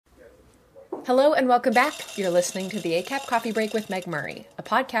Hello and welcome back. You're listening to the ACAP Coffee Break with Meg Murray, a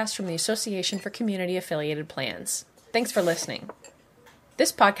podcast from the Association for Community Affiliated Plans. Thanks for listening.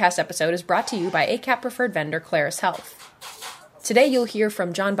 This podcast episode is brought to you by ACAP preferred vendor Claris Health. Today you'll hear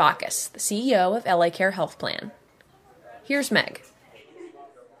from John Bacchus, the CEO of LA Care Health Plan. Here's Meg.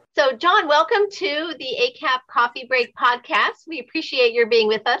 So John, welcome to the ACAP Coffee Break podcast. We appreciate your being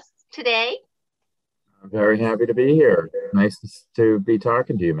with us today. I'm very happy to be here. Nice to be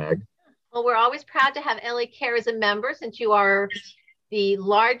talking to you, Meg. Well, we're always proud to have LA Care as a member since you are the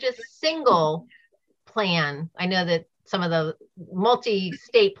largest single plan. I know that some of the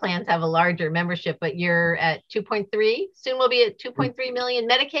multi-state plans have a larger membership, but you're at 2.3. Soon we'll be at 2.3 million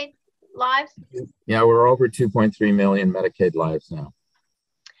Medicaid lives. Yeah, we're over 2.3 million Medicaid lives now.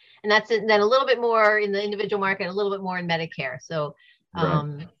 And that's then a little bit more in the individual market, a little bit more in Medicare. So,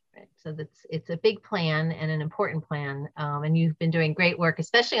 Right. So it's a big plan and an important plan. And you've been doing great work,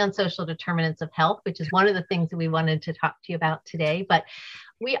 especially on social determinants of health, which is one of the things that we wanted to talk to you about today. But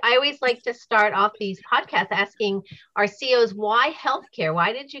I always like to start off these podcasts asking our CEOs, why healthcare?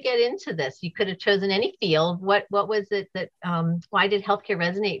 Why did you get into this? You could have chosen any field. What was it that, why did healthcare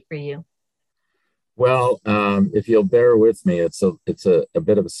resonate for you? Well, if you'll bear with me, it's a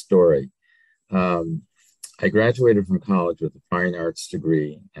bit of a story. I graduated from college with a fine arts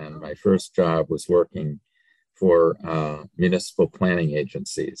degree, and my first job was working for municipal planning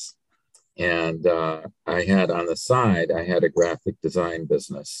agencies. And I had on the side, I had a graphic design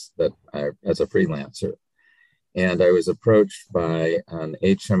business as a freelancer. And I was approached by an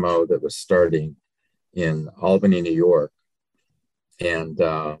HMO that was starting in Albany, New York. And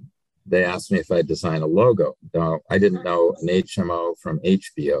they asked me if I'd design a logo. Now, I didn't know an HMO from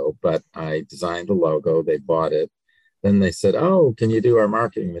HBO, but I designed a logo. They bought it. Then they said, oh, can you do our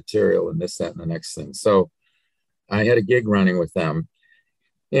marketing material and this, that, and the next thing? So I had a gig running with them.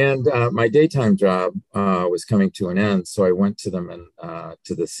 And my daytime job was coming to an end. So I went to them and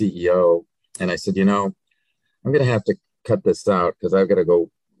to the CEO, and I said, I'm going to have to cut this out because I've got to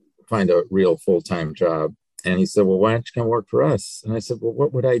go find a real full-time job. And he said, well, why don't you come work for us? And I said, well,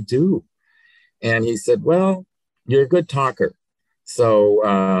 what would I do? And he said, well, you're a good talker,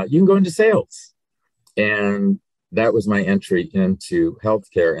 so you can go into sales. And that was my entry into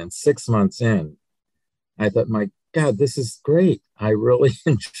healthcare. And 6 months in, I thought, my God, this is great. I really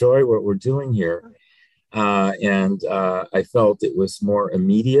enjoy what we're doing here. And I felt it was more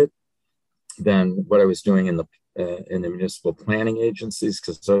immediate than what I was doing in the municipal planning agencies,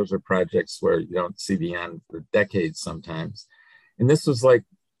 because those are projects where you don't see the end for decades sometimes. And this was like,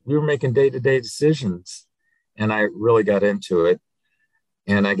 we were making day-to-day decisions, and I really got into it.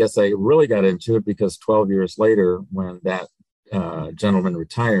 And I guess I really got into it because 12 years later, when that gentleman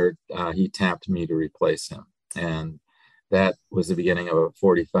retired, he tapped me to replace him. And that was the beginning of a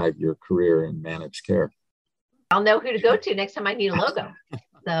 45-year career in managed care. I'll know who to go to next time I need a logo.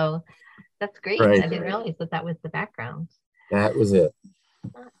 So that's great. Right. I didn't realize that was the background. That was it.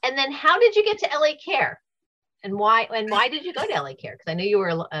 And then how did you get to LA Care? And why did you go to LA Care? Because I know you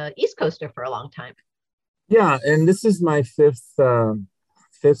were an East Coaster for a long time. Yeah, and this is my fifth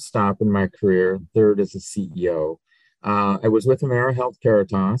stop in my career, third as a CEO. I was with Amerihealth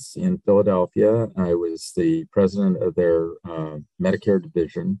Caritas in Philadelphia. I was the president of their Medicare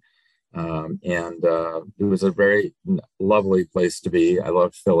division. And it was a very lovely place to be. I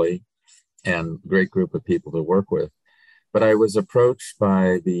loved Philly and great group of people to work with. But I was approached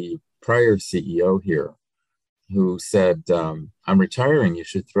by the prior CEO here who said, I'm retiring, you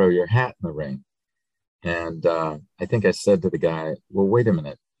should throw your hat in the ring. And I think I said to the guy, well, wait a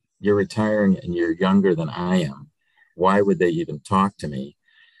minute, you're retiring and you're younger than I am. Why would they even talk to me?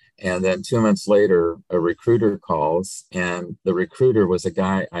 And then 2 months later, a recruiter calls, and the recruiter was a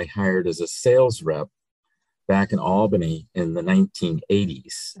guy I hired as a sales rep back in Albany in the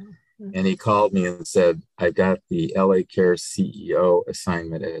 1980s. And he called me and said, I've got the LA Care CEO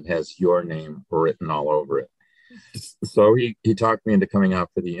assignment, and it has your name written all over it. So he talked me into coming out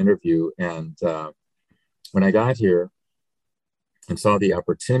for the interview. And when I got here and saw the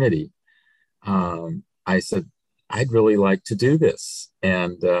opportunity, I said, I'd really like to do this.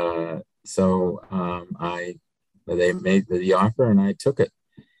 And so they made the offer and I took it.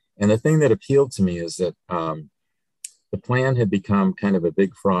 And the thing that appealed to me is that the plan had become kind of a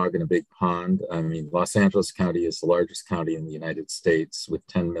big frog in a big pond. I mean, Los Angeles County is the largest county in the United States with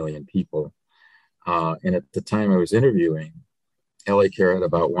 10 million people. And at the time I was interviewing, LA Care had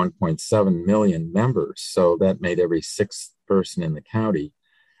about 1.7 million members. So that made every sixth person in the county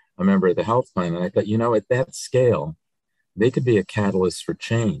a member of the health plan. And I thought, at that scale, they could be a catalyst for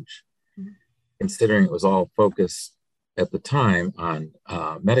change, considering it was all focused at the time on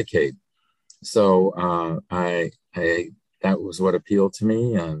Medicaid. So I that was what appealed to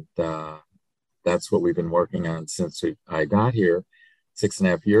me, and that's what we've been working on since I got here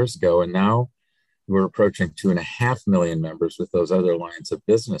 6.5 years ago, and now we're approaching 2.5 million members with those other lines of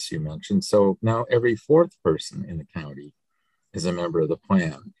business you mentioned. So now every fourth person in the county is a member of the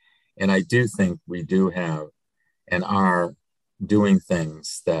plan. And I do think we do have and are doing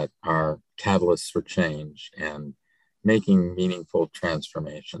things that are catalysts for change and making meaningful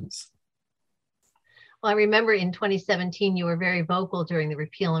transformations. Well, I remember in 2017, you were very vocal during the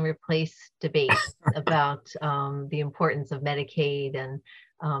repeal and replace debate about the importance of Medicaid, and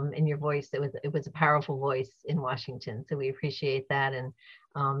in your voice, it was a powerful voice in Washington. So we appreciate that, and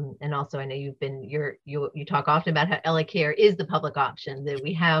also I know you talk often about how LA Care is the public option, that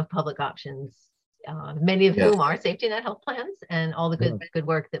we have public options, many of whom are safety net health plans, and all the good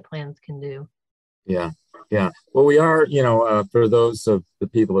work that plans can do. Yeah. Well, we are, for those of the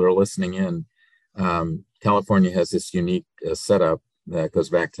people that are listening in. California has this unique setup that goes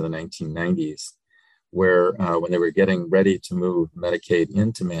back to the 1990s, where when they were getting ready to move Medicaid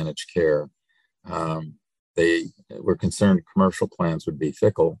into managed care, they were concerned commercial plans would be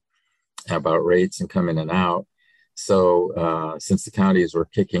fickle about rates and come in and out. So since the counties were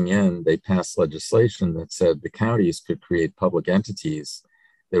kicking in, they passed legislation that said the counties could create public entities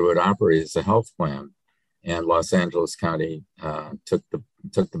that would operate as a health plan. And Los Angeles County took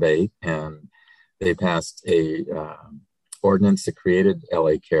the bait, and they passed a ordinance that created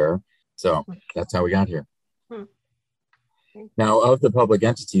LA Care. So that's how we got here. Now, of the public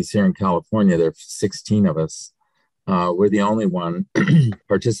entities here in California, there are 16 of us. We're the only one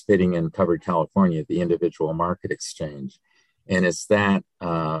participating in Covered California, the individual market exchange. And it's that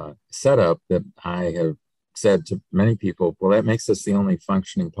setup that I have said to many people, well, that makes us the only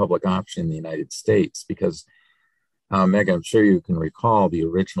functioning public option in the United States, because, Meg, I'm sure you can recall the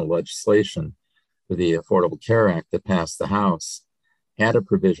original legislation for the Affordable Care Act that passed the House had a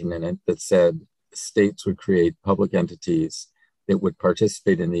provision in it that said states would create public entities that would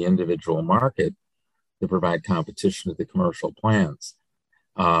participate in the individual market to provide competition to the commercial plans.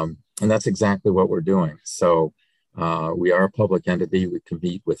 And that's exactly what we're doing. So we are a public entity. We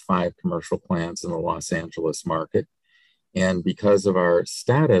compete with 5 commercial plans in the Los Angeles market. And because of our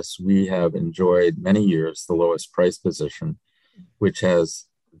status, we have enjoyed many years the lowest price position, which has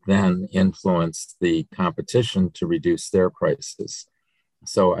then influenced the competition to reduce their prices.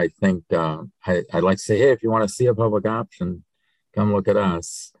 So I think I'd like to say, hey, if you want to see a public option, come look at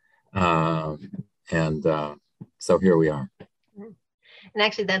us. So here we are. And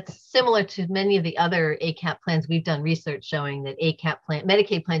actually, that's similar to many of the other ACAP plans. We've done research showing that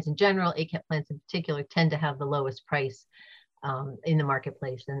Medicaid plans in general, ACAP plans in particular, tend to have the lowest price in the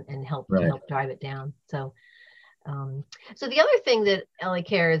marketplace and help drive it down. So the other thing that LA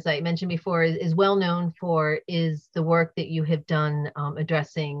Care, as I mentioned before, is well known for is the work that you have done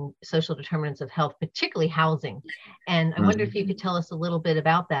addressing social determinants of health, particularly housing. And I wonder if you could tell us a little bit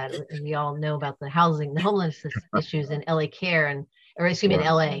about that. We all know about the homelessness issues in LA Care in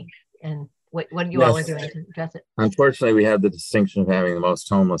LA, and what you all are doing to address it. Unfortunately, we have the distinction of having the most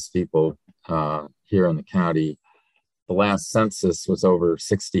homeless people here in the county. The last census was over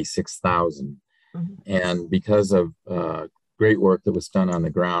 66,000. And because of great work that was done on the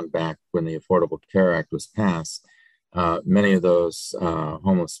ground back when the Affordable Care Act was passed, many of those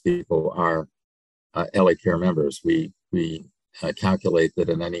homeless people are LA Care members. We calculate that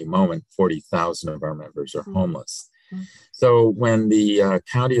at any moment, 40,000 of our members are homeless. So when the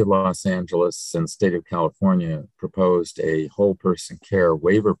County of Los Angeles and State of California proposed a whole person care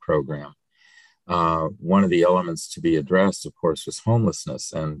waiver program, one of the elements to be addressed, of course, was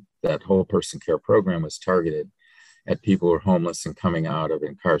homelessness. And that whole person care program was targeted at people who are homeless and coming out of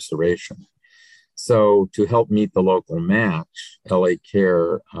incarceration. So to help meet the local match, LA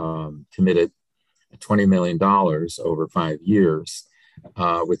Care committed $20 million over 5 years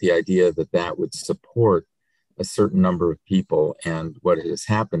with the idea that that would support a certain number of people. And what has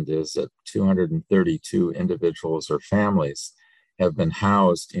happened is that 232 individuals or families have been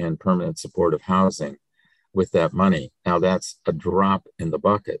housed in permanent supportive housing with that money. Now that's a drop in the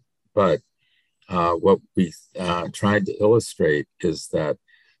bucket, but what we tried to illustrate is that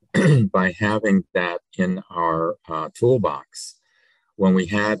by having that in our toolbox, when we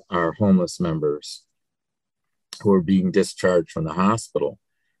had our homeless members who were being discharged from the hospital,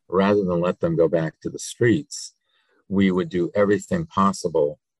 rather than let them go back to the streets, we would do everything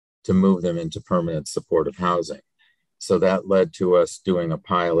possible to move them into permanent supportive housing. So that led to us doing a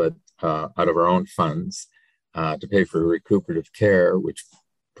pilot out of our own funds to pay for recuperative care, which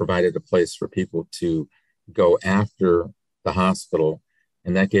provided a place for people to go after the hospital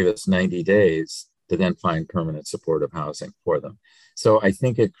And that gave us 90 days to then find permanent supportive housing for them. So I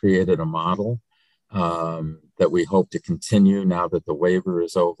think it created a model that we hope to continue now that the waiver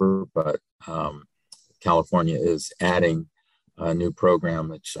is over, but California is adding a new program,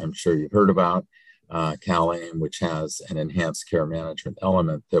 which I'm sure you've heard about, CalAIM, which has an enhanced care management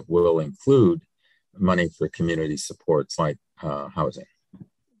element that will include money for community supports like housing.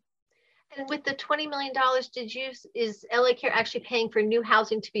 And with the $20 million, is LA Care actually paying for new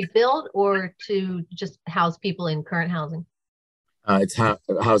housing to be built or to just house people in current housing? It's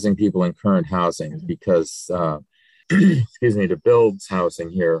housing people in current housing because, excuse me, to build housing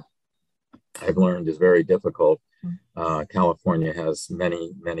here, I've learned is very difficult. California has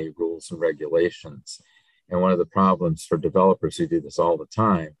many, many rules and regulations. And one of the problems for developers who do this all the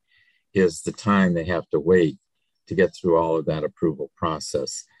time is the time they have to wait to get through all of that approval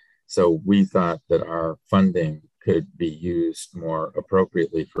process. So we thought that our funding could be used more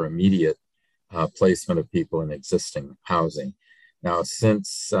appropriately for immediate placement of people in existing housing. Now,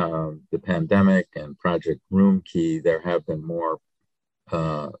 since the pandemic and Project Room Key, there have been more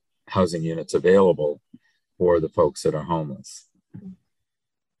housing units available for the folks that are homeless.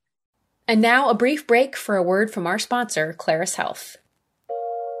 And now a brief break for a word from our sponsor, Claris Health.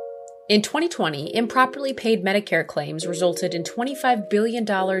 In 2020, improperly paid Medicare claims resulted in $25 billion in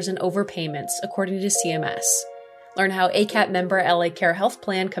overpayments, according to CMS. Learn how ACAP member LA Care Health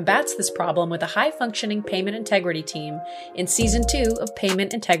Plan combats this problem with a high-functioning payment integrity team in Season 2 of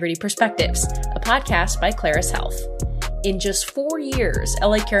Payment Integrity Perspectives, a podcast by Claris Health. In just 4 years,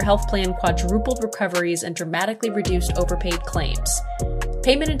 LA Care Health Plan quadrupled recoveries and dramatically reduced overpaid claims.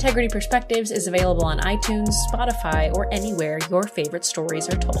 Payment Integrity Perspectives is available on iTunes, Spotify, or anywhere your favorite stories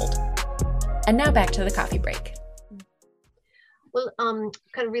are told. And now back to the coffee break. Well,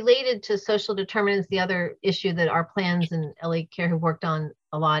 kind of related to social determinants, the other issue that our plans and LA Care have worked on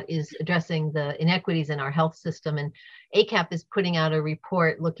a lot is addressing the inequities in our health system. And ACAP is putting out a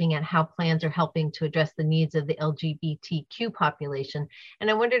report looking at how plans are helping to address the needs of the LGBTQ population. And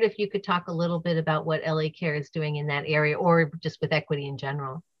I wondered if you could talk a little bit about what LA Care is doing in that area, or just with equity in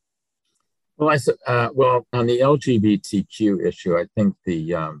general. Well, on the LGBTQ issue, I think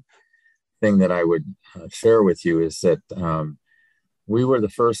the thing that I would share with you is that we were the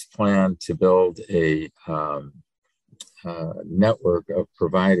first plan to build a network of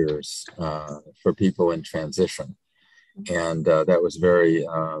providers for people in transition. And that was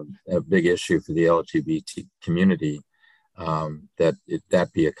a big issue for the LGBT community, that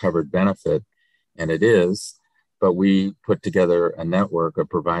be a covered benefit, and it is. But we put together a network of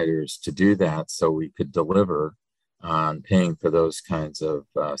providers to do that so we could deliver on paying for those kinds of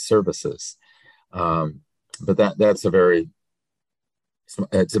services. But that's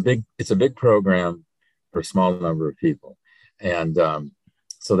it's a big program for a small number of people. And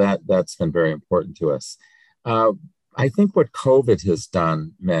so that's been very important to us. I think what COVID has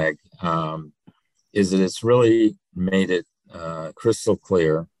done, Meg, is that it's really made it crystal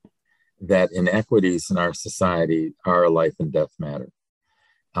clear that inequities in our society are a life and death matter.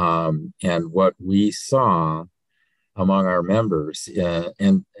 And what we saw among our members,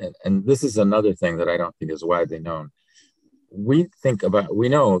 and this is another thing that I don't think is widely known. We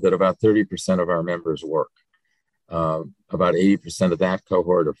know that about 30% of our members work. About 80% of that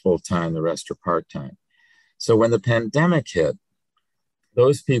cohort are full-time, the rest are part-time. So when the pandemic hit,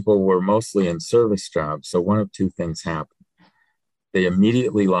 those people were mostly in service jobs. So one of two things happened. They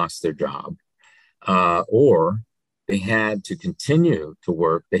immediately lost their job, or they had to continue to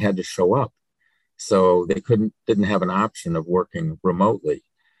work. They had to show up. So they didn't have an option of working remotely.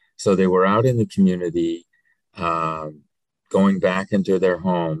 So they were out in the community, going back into their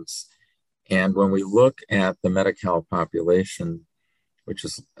homes. And when we look at the Medi-Cal population, which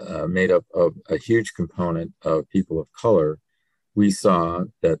is made up of a huge component of people of color, we saw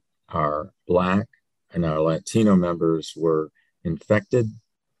that our Black and our Latino members were infected,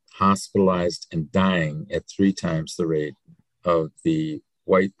 hospitalized, and dying at 3 times the rate of the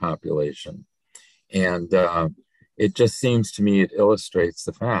white population. And it just seems to me it illustrates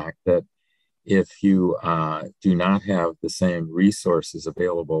the fact that if you do not have the same resources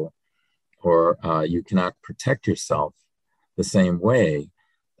available, or you cannot protect yourself the same way.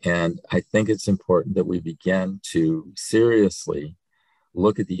 And I think it's important that we begin to seriously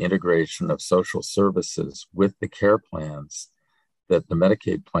look at the integration of social services with the care plans that the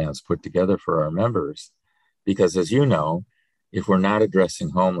Medicaid plans put together for our members. Because as you know, if we're not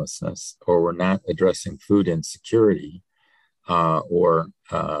addressing homelessness, or we're not addressing food insecurity, or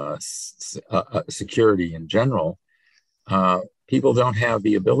security in general, people don't have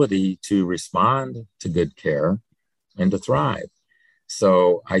the ability to respond to good care and to thrive.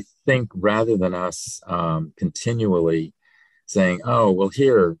 So I think rather than us continually saying, oh, well,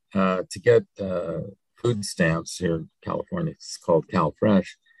 here to get food stamps here in California, it's called CalFresh.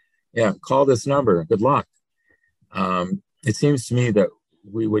 Yeah, call this number. Good luck. It seems to me that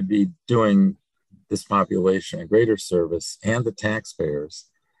we would be doing this population a greater service and the taxpayers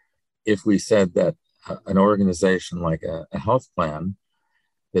if we said that an organization like a health plan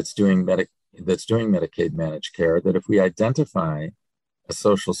that's doing Medicaid managed care, that if we identify a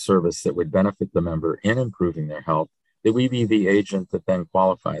social service that would benefit the member in improving their health, that we be the agent that then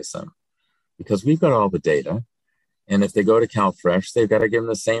qualifies them. Because we've got all the data. And if they go to CalFresh, they've got to give them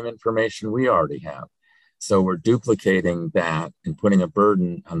the same information we already have. So we're duplicating that and putting a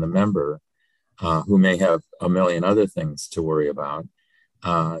burden on the member who may have a million other things to worry about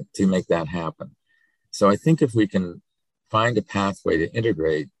to make that happen. So I think if we can find a pathway to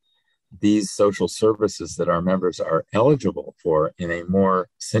integrate these social services that our members are eligible for in a more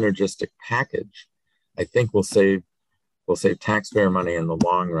synergistic package, I think we'll save taxpayer money in the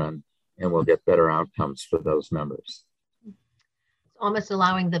long run, and we'll get better outcomes for those members. Almost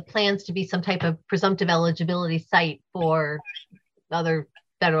allowing the plans to be some type of presumptive eligibility site for other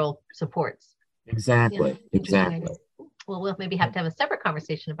federal supports. Exactly. Yeah, exactly. We'll maybe have to have a separate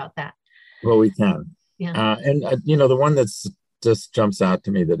conversation about that. Well, we can. Yeah. The one that's just jumps out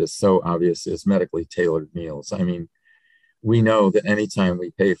to me that is so obvious is medically tailored meals. I mean, we know that anytime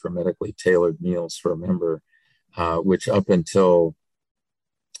we pay for medically tailored meals for a member, which up until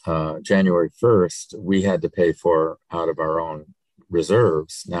January 1st, we had to pay for out of our own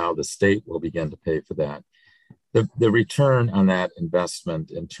reserves. Now the state will begin to pay for that. The return on that investment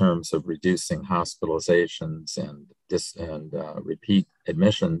in terms of reducing hospitalizations and repeat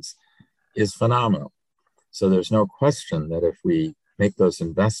admissions is phenomenal. So there's no question that if we make those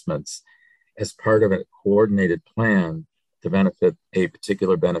investments as part of a coordinated plan to benefit a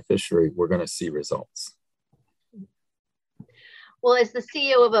particular beneficiary, we're going to see results. Well, as the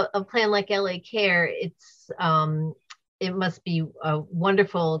CEO of a plan like LA Care, it must be a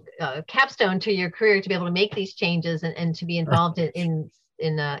wonderful capstone to your career to be able to make these changes and to be involved in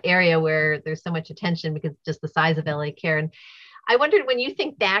an area where there's so much attention because just the size of LA Care. And I wondered, when you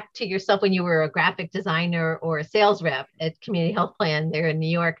think back to yourself when you were a graphic designer or a sales rep at Community Health Plan there in New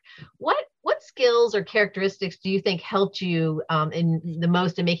York, what skills or characteristics do you think helped you in the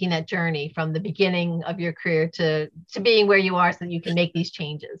most in making that journey from the beginning of your career to being where you are so that you can make these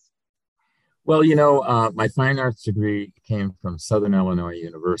changes? Well, my fine arts degree came from Southern Illinois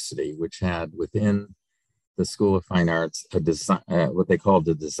University, which had within the School of Fine Arts a design, what they called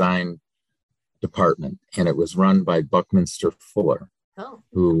the design department, and it was run by Buckminster Fuller,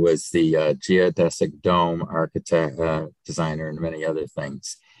 who was the geodesic dome architect, designer, and many other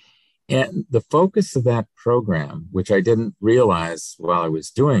things. And the focus of that program, which I didn't realize while I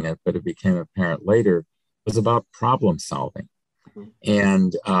was doing it, but it became apparent later, was about problem solving.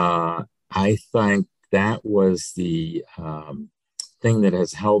 And I think that was the thing that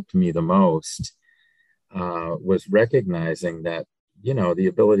has helped me the most, was recognizing that, the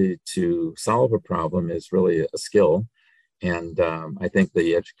ability to solve a problem is really a skill. And I think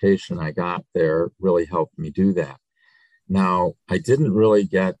the education I got there really helped me do that. Now, I didn't really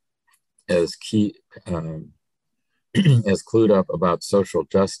get as as clued up about social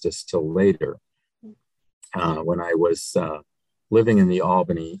justice till later. When I was living in the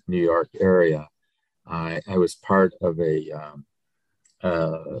Albany, New York area, I was part of I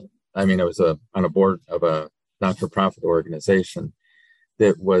was on a board of a not-for-profit organization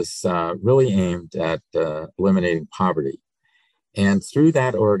that was really aimed at eliminating poverty. And through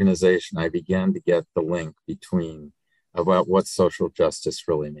that organization, I began to get the link between about what social justice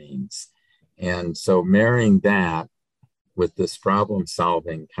really means. And so marrying that with this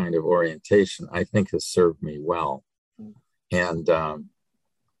problem-solving kind of orientation, I think has served me well. And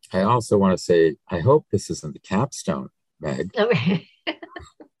I also want to say, I hope this isn't the capstone, Meg. Okay.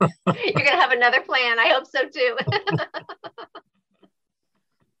 You're going to have another plan. I hope so too.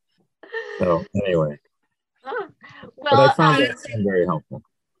 So anyway, well, but I found that very helpful.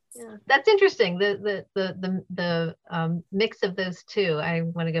 Yeah, that's interesting. The mix of those two. I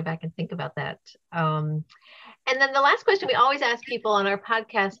want to go back and think about that. And then the last question we always ask people on our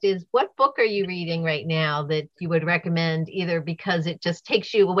podcast is, what book are you reading right now that you would recommend, either because it just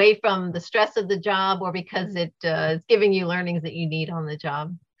takes you away from the stress of the job or because it is giving you learnings that you need on the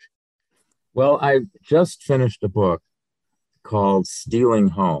job? Well, I just finished a book called Stealing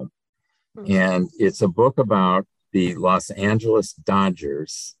Home. And it's a book about the Los Angeles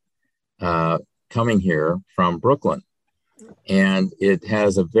Dodgers coming here from Brooklyn. And it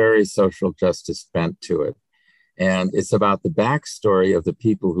has a very social justice bent to it. And it's about the backstory of the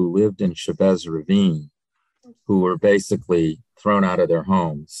people who lived in Chavez Ravine, who were basically thrown out of their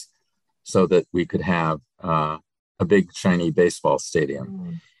homes so that we could have a big, shiny baseball stadium.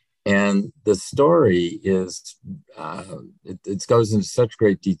 Mm. And the story is, it goes into such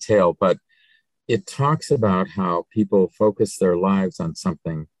great detail, but it talks about how people focus their lives on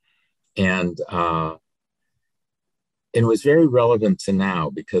something. And it was very relevant to now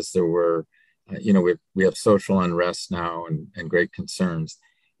because there were, we have social unrest now and great concerns.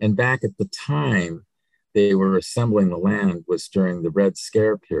 And back at the time they were assembling the land was during the Red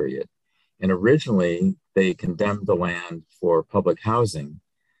Scare period. And originally they condemned the land for public housing,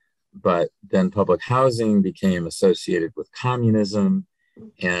 but then public housing became associated with communism.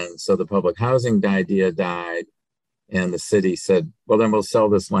 And so the public housing idea died. And the city said, well, then we'll sell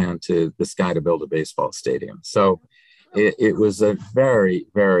this land to this guy to build a baseball stadium. So it was a very,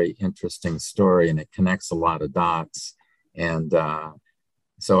 very interesting story, and it connects a lot of dots. And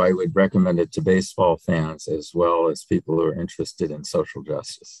so I would recommend it to baseball fans as well as people who are interested in social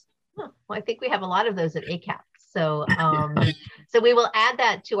justice. Well, I think we have a lot of those at ACAP. So, so we will add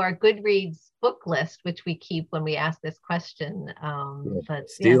that to our Goodreads book list, which we keep when we ask this question. But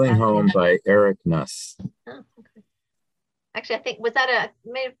Stealing Home by Eric Nuss. Oh, okay. Actually, I think, was that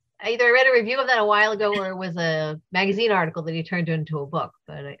either I read a review of that a while ago or it was a magazine article that he turned into a book,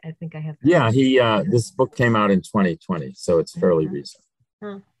 but I think I have. Yeah, this book came out in 2020, so it's fairly recent.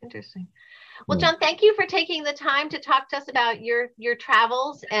 Oh, interesting. Well, John, thank you for taking the time to talk to us about your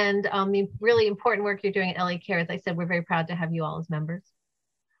travels and the really important work you're doing at LA Care. As I said, we're very proud to have you all as members.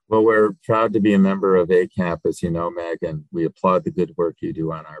 Well, we're proud to be a member of ACAP, as you know, Meg, and we applaud the good work you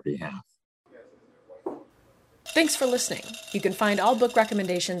do on our behalf. Thanks for listening. You can find all book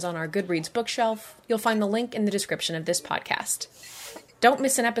recommendations on our Goodreads bookshelf. You'll find the link in the description of this podcast. Don't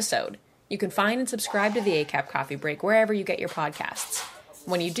miss an episode. You can find and subscribe to the ACAP Coffee Break wherever you get your podcasts.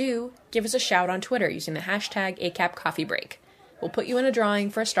 When you do, give us a shout on Twitter using the hashtag ACAP Coffee Break. We'll put you in a drawing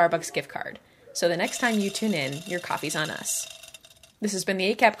for a Starbucks gift card. So the next time you tune in, your coffee's on us. This has been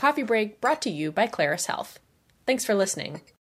the ACAP Coffee Break, brought to you by Claris Health. Thanks for listening.